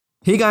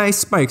Hey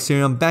guys, Spyrex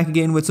here. I'm back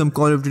again with some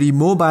Call of Duty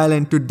Mobile,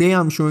 and today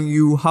I'm showing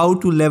you how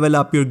to level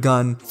up your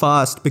gun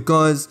fast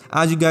because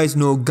as you guys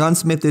know,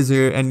 Gunsmith is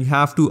here and you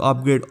have to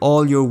upgrade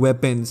all your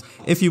weapons.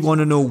 If you want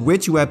to know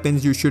which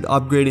weapons you should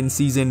upgrade in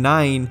Season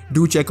 9,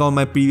 do check out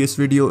my previous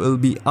video. It'll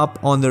be up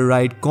on the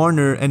right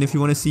corner, and if you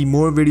want to see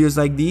more videos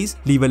like these,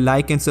 leave a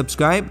like and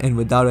subscribe, and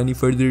without any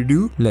further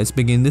ado, let's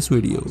begin this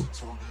video.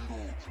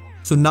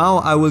 So now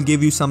I will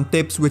give you some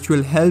tips which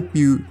will help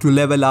you to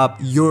level up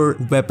your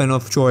weapon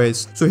of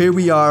choice. So here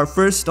we are.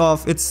 First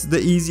off, it's the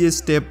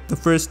easiest tip. The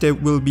first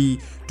tip will be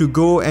to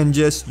go and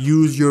just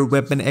use your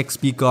weapon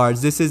XP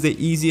cards. This is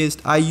the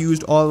easiest. I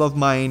used all of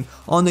mine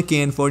on the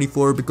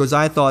KN-44 because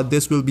I thought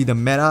this will be the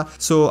meta.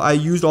 So I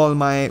used all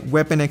my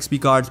weapon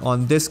XP cards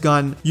on this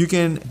gun. You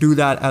can do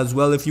that as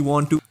well if you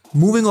want to.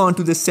 Moving on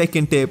to the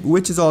second tip,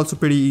 which is also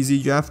pretty easy.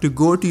 You have to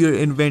go to your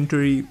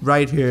inventory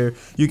right here.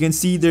 You can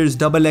see there's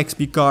double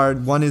XP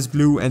card, one is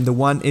blue and the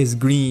one is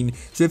green.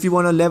 So if you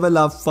want to level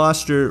up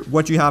faster,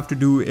 what you have to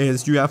do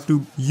is you have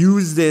to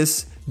use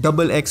this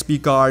double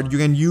XP card. You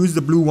can use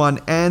the blue one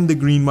and the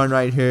green one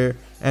right here,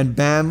 and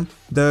bam,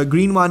 the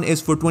green one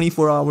is for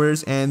 24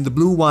 hours and the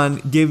blue one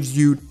gives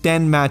you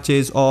 10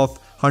 matches of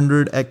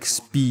 100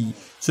 XP.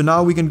 So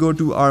now we can go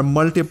to our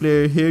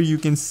multiplayer. Here you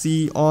can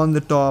see on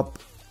the top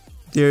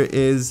there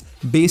is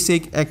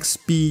basic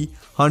XP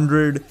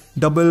 100,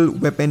 double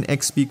weapon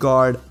XP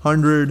card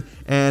 100,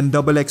 and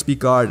double XP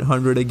card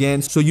 100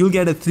 again. So you'll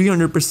get a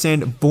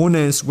 300%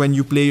 bonus when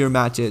you play your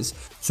matches.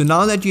 So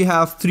now that you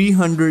have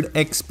 300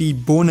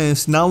 XP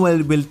bonus, now I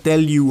will tell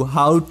you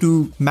how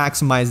to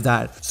maximize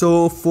that.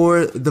 So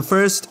for the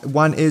first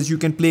one is you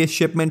can play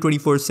Shipment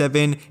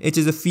 24/7. It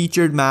is a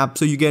featured map,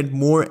 so you get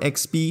more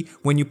XP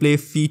when you play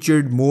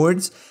featured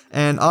modes.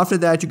 And after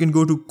that you can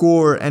go to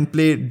core and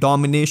play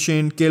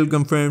domination, kill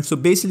confirmed. So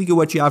basically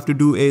what you have to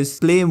do is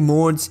play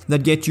modes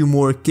that get you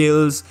more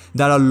kills,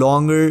 that are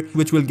longer,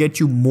 which will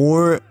get you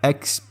more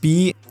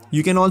XP.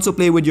 You can also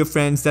play with your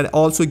friends, that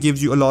also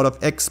gives you a lot of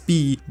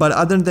XP. But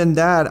other than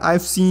that,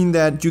 I've seen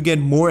that you get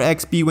more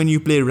XP when you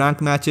play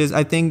ranked matches.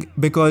 I think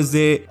because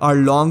they are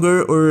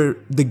longer, or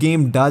the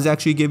game does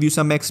actually give you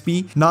some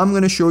XP. Now I'm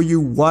going to show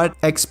you what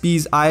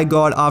XPs I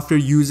got after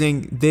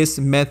using this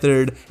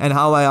method and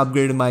how I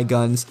upgraded my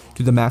guns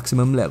to the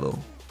maximum level.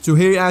 So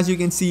here, as you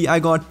can see, I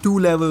got 2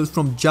 levels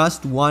from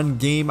just one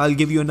game. I'll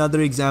give you another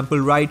example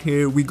right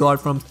here. We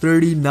got from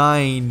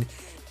 39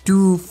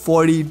 to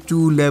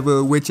 42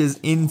 level, which is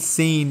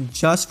insane,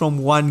 just from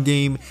one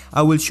game.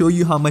 I will show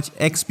you how much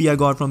XP I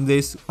got from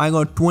this. I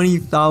got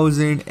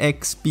 20,000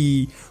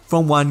 XP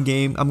from one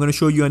game. I'm going to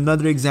show you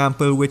another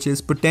example, which is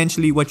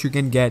potentially what you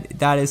can get.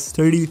 That is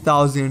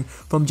 30,000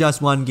 from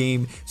just one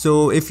game.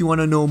 So if you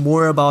want to know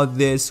more about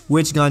this,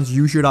 which guns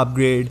you should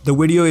upgrade, the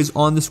video is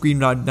on the screen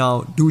right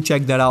now. Do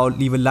check that out.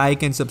 Leave a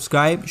like and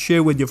subscribe,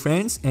 share with your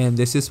friends, and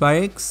this is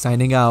Spyrex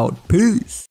signing out. Peace.